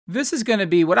This is going to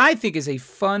be what I think is a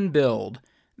fun build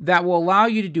that will allow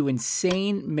you to do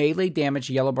insane melee damage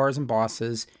to yellow bars and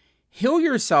bosses, heal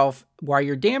yourself while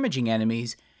you're damaging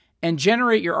enemies, and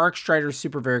generate your arcstrider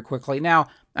super very quickly. Now,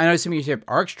 I know some of you say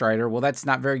arcstrider, well, that's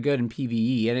not very good in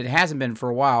PvE, and it hasn't been for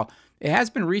a while. It has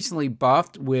been recently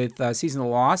buffed with Season of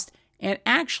the Lost, and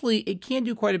actually, it can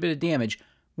do quite a bit of damage.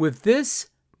 With this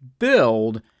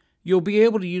build, you'll be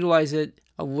able to utilize it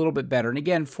a little bit better. And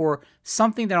again, for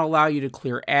something that'll allow you to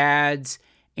clear ads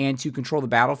and to control the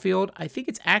battlefield, I think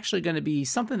it's actually going to be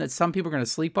something that some people are going to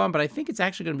sleep on, but I think it's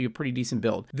actually going to be a pretty decent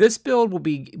build. This build will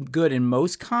be good in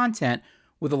most content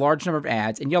with a large number of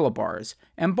ads and yellow bars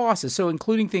and bosses, so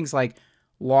including things like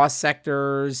Lost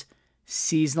Sectors,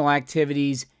 seasonal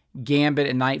activities, Gambit,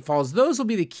 and Nightfalls. Those will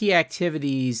be the key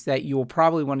activities that you will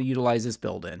probably want to utilize this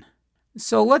build in.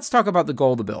 So let's talk about the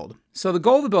goal of the build. So the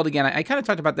goal of the build, again, I kind of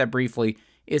talked about that briefly,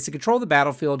 is to control the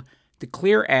battlefield, to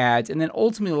clear ads, and then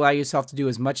ultimately allow yourself to do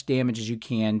as much damage as you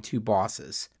can to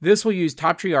bosses. This will use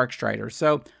top tree arcstrider.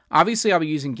 So obviously I'll be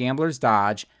using Gambler's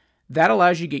Dodge. That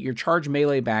allows you to get your charge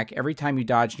melee back every time you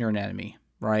dodge near an enemy,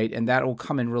 right? And that will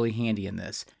come in really handy in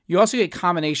this. You also get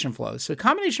combination flow. So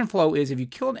combination flow is if you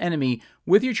kill an enemy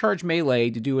with your charge melee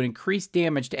to do an increased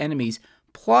damage to enemies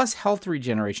plus health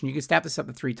regeneration. You can stack this up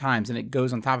to 3 times and it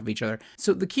goes on top of each other.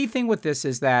 So the key thing with this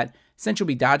is that since you'll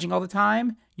be dodging all the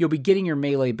time, you'll be getting your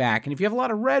melee back. And if you have a lot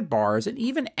of red bars, and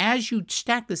even as you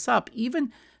stack this up,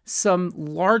 even some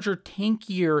larger,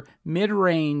 tankier,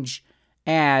 mid-range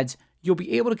ads, you'll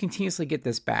be able to continuously get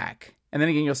this back. And then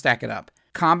again, you'll stack it up.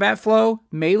 Combat flow,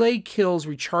 melee kills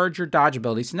recharge your dodge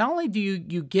ability. So not only do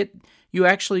you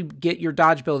actually get your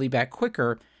dodge ability back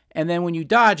quicker, and then when you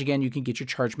dodge again, you can get your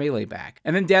charge melee back.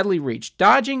 And then deadly reach.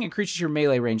 Dodging increases your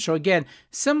melee range. So again,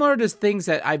 similar to things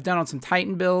that I've done on some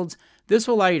Titan builds, this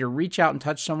will allow you to reach out and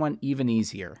touch someone even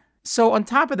easier. So on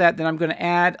top of that, then I'm going to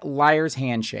add Liar's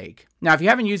Handshake. Now, if you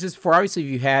haven't used this before, obviously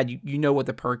if you had, you know what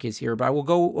the perk is here, but I will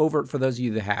go over it for those of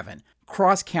you that haven't.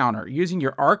 Cross counter. Using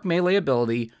your arc melee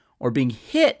ability or being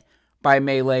hit by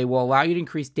melee will allow you to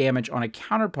increase damage on a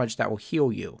counter punch that will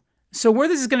heal you. So where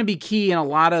this is going to be key in a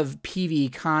lot of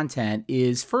PvE content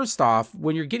is, first off,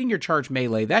 when you're getting your charge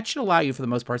melee, that should allow you for the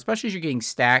most part, especially as you're getting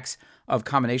stacks of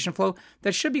combination flow,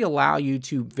 that should allow you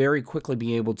to very quickly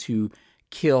be able to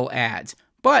kill ads.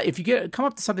 But if you come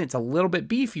up to something that's a little bit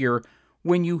beefier,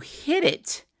 when you hit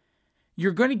it,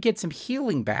 you're going to get some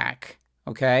healing back,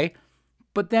 okay?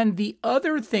 But then the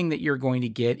other thing that you're going to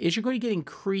get is you're going to get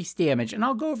increased damage. And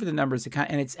I'll go over the numbers,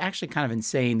 and it's actually kind of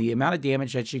insane, the amount of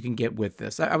damage that you can get with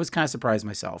this. I was kind of surprised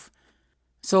myself.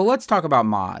 So let's talk about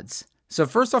mods. So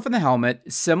first off in the helmet,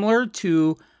 similar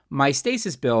to my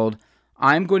stasis build,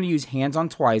 I'm going to use Hands on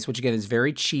Twice, which again is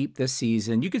very cheap this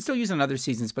season. You can still use it in other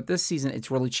seasons, but this season it's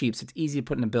really cheap, so it's easy to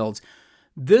put in the builds.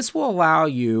 This will allow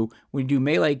you, when you do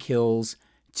melee kills,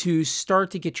 to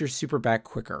start to get your super back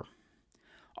quicker.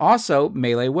 Also,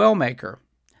 melee wellmaker.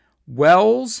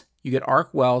 Wells, you get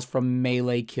arc wells from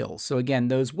melee kills. So again,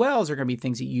 those wells are going to be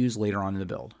things that you use later on in the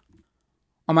build.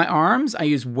 On my arms, I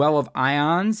use Well of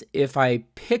Ions. If I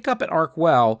pick up an arc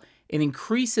well, it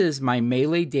increases my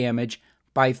melee damage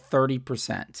by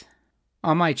 30%.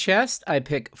 On my chest, I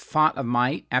pick Font of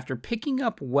Might. After picking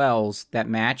up wells that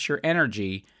match your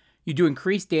energy, you do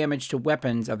increased damage to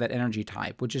weapons of that energy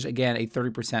type, which is, again, a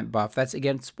 30% buff. That's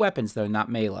against weapons, though,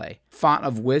 not melee. Font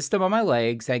of Wisdom on my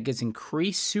legs. That gets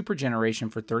increased super generation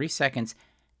for 30 seconds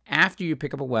after you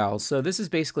pick up a well. So this is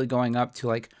basically going up to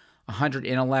like 100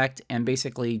 intellect and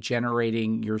basically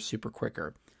generating your super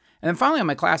quicker. And then finally, on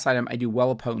my class item, I do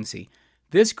Well of Potency.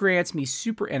 This grants me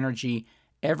super energy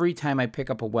every time I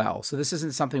pick up a well. So this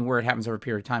isn't something where it happens over a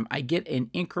period of time. I get an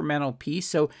incremental piece.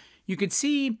 So you could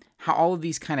see how all of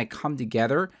these kind of come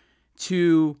together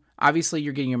to, obviously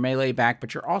you're getting your melee back,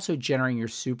 but you're also generating your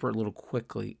super a little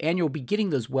quickly. And you'll be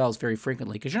getting those wells very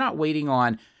frequently because you're not waiting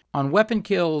on weapon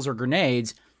kills or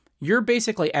grenades. You're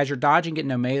basically, as you're dodging, getting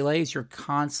no melees, you're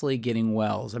constantly getting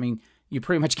wells. I mean, you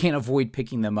pretty much can't avoid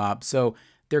picking them up. So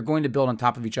they're going to build on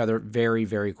top of each other very,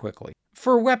 very quickly.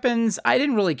 For weapons, I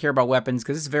didn't really care about weapons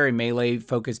because it's a very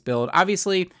melee-focused build.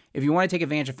 Obviously, if you want to take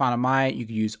advantage of Font of Might, you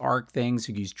could use arc things.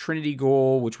 You could use Trinity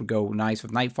Ghoul, which would go nice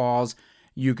with Nightfalls.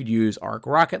 You could use arc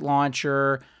rocket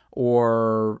launcher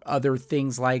or other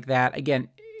things like that. Again,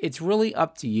 it's really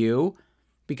up to you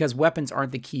because weapons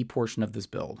aren't the key portion of this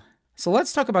build. So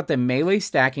let's talk about the melee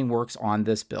stacking works on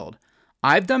this build.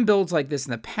 I've done builds like this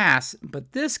in the past,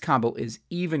 but this combo is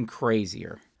even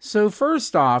crazier. So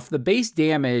first off, the base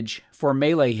damage for a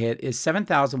melee hit is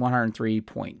 7,103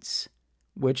 points,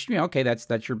 which, you know, okay,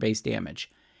 that's your base damage.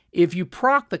 If you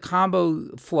proc the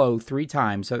combo flow 3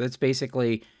 times, so that's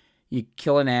basically You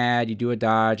kill an ad, you do a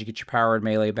dodge, you get your powered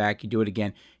melee back, you do it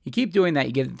again. You keep doing that,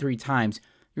 you get it 3 times.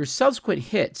 Your subsequent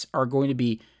hits are going to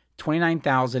be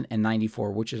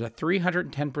 29,094, which is a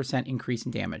 310% increase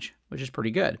in damage, which is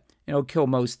pretty good. It'll kill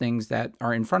most things that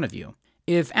are in front of you.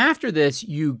 If after this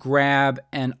you grab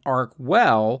an arc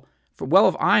well, for Well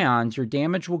of Ions, your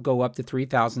damage will go up to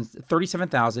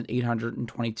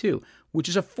 37,822, which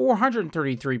is a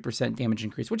 433% damage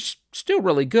increase, which is still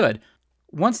really good.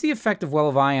 Once the effect of Well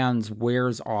of Ions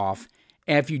wears off,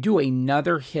 if you do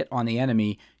another hit on the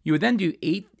enemy, you would then do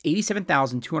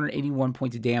 87,281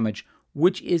 points of damage,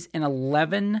 which is an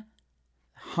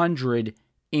 1,100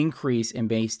 increase in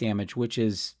base damage, which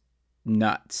is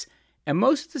nuts. And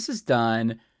most of this is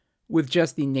done with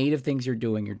just the native things you're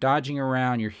doing. You're dodging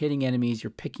around, you're hitting enemies, you're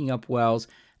picking up wells.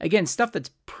 Again, stuff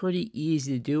that's pretty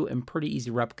easy to do and pretty easy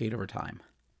to replicate over time.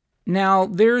 Now,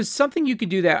 there's something you could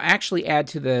do that actually add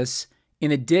to this.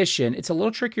 In addition, it's a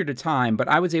little trickier to time, but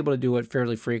I was able to do it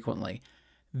fairly frequently.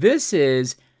 This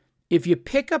is, if you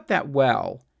pick up that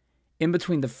well in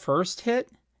between the first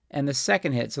hit and the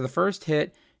second hit. So the first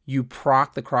hit, you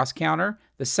proc the cross counter.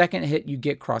 The second hit, you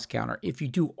get cross counter. If you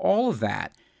do all of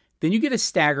that, then you get a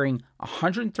staggering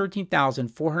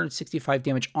 113,465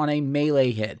 damage on a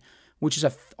melee hit, which is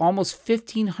almost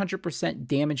 1,500%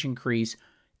 damage increase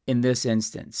in this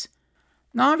instance.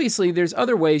 Now, obviously, there's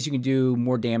other ways you can do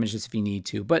more damage if you need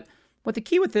to, but what the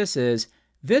key with this is,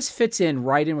 this fits in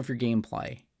right in with your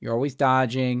gameplay. You're always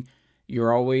dodging,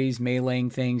 you're always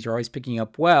meleeing things, you're always picking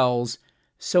up wells,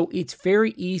 so it's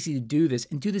very easy to do this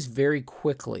and do this very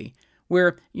quickly.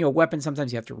 Where, weapons,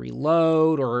 sometimes you have to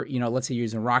reload, or, let's say you're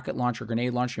using a rocket launcher or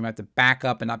grenade launcher, you might have to back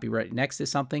up and not be right next to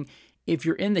something. If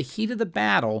you're in the heat of the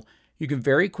battle, you can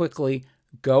very quickly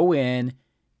go in,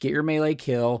 get your melee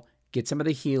kill, get some of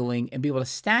the healing, and be able to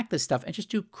stack this stuff and just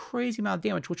do crazy amount of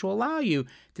damage, which will allow you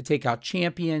to take out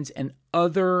champions and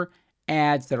other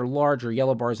ads that are larger,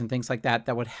 yellow bars and things like that,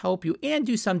 that would help you, and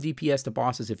do some DPS to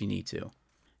bosses if you need to.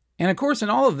 And of course, in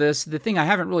all of this, the thing I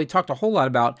haven't really talked a whole lot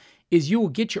about is you will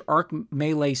get your arc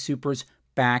melee supers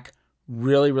back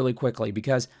really, really quickly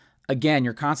because, again,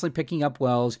 you're constantly picking up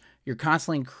wells, you're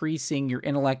constantly increasing your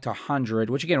intellect to 100,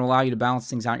 which again will allow you to balance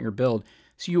things out in your build.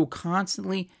 So you will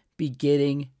constantly be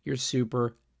getting your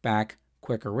super back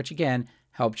quicker, which again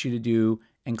helps you to do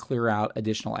and clear out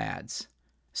additional ads.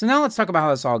 So now let's talk about how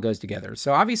this all goes together.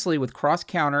 So obviously with cross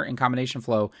counter and combination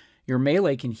flow, your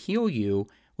melee can heal you,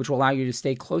 which will allow you to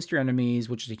stay close to your enemies,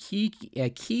 which is a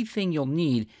key thing you'll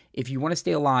need if you want to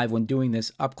stay alive when doing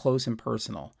this up close and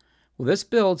personal. Well, this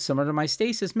build, similar to my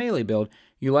Stasis melee build,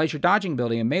 utilize your dodging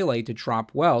ability in melee to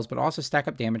drop wells, but also stack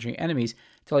up damage on your enemies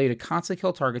to allow you to constantly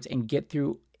kill targets and get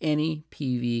through any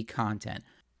PvE content.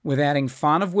 With adding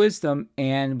Font of Wisdom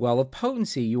and Well of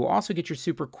Potency, you will also get your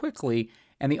super quickly,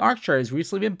 and the arcstrider has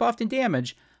recently been buffed in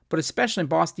damage, but especially in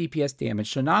boss DPS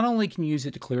damage, so not only can you use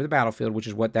it to clear the battlefield, which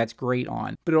is what that's great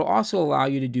on, but it'll also allow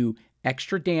you to do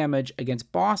extra damage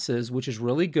against bosses, which is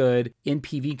really good in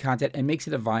PvE content and makes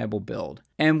it a viable build.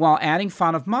 And while adding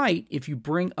Font of Might, if you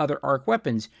bring other arc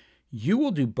weapons, you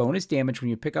will do bonus damage when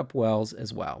you pick up wells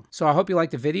as well. So I hope you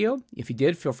liked the video. If you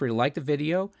did, feel free to like the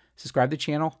video, subscribe to the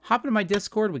channel, hop into my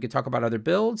Discord, we could talk about other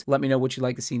builds, let me know what you'd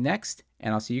like to see next,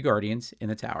 and I'll see you Guardians in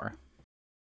the tower.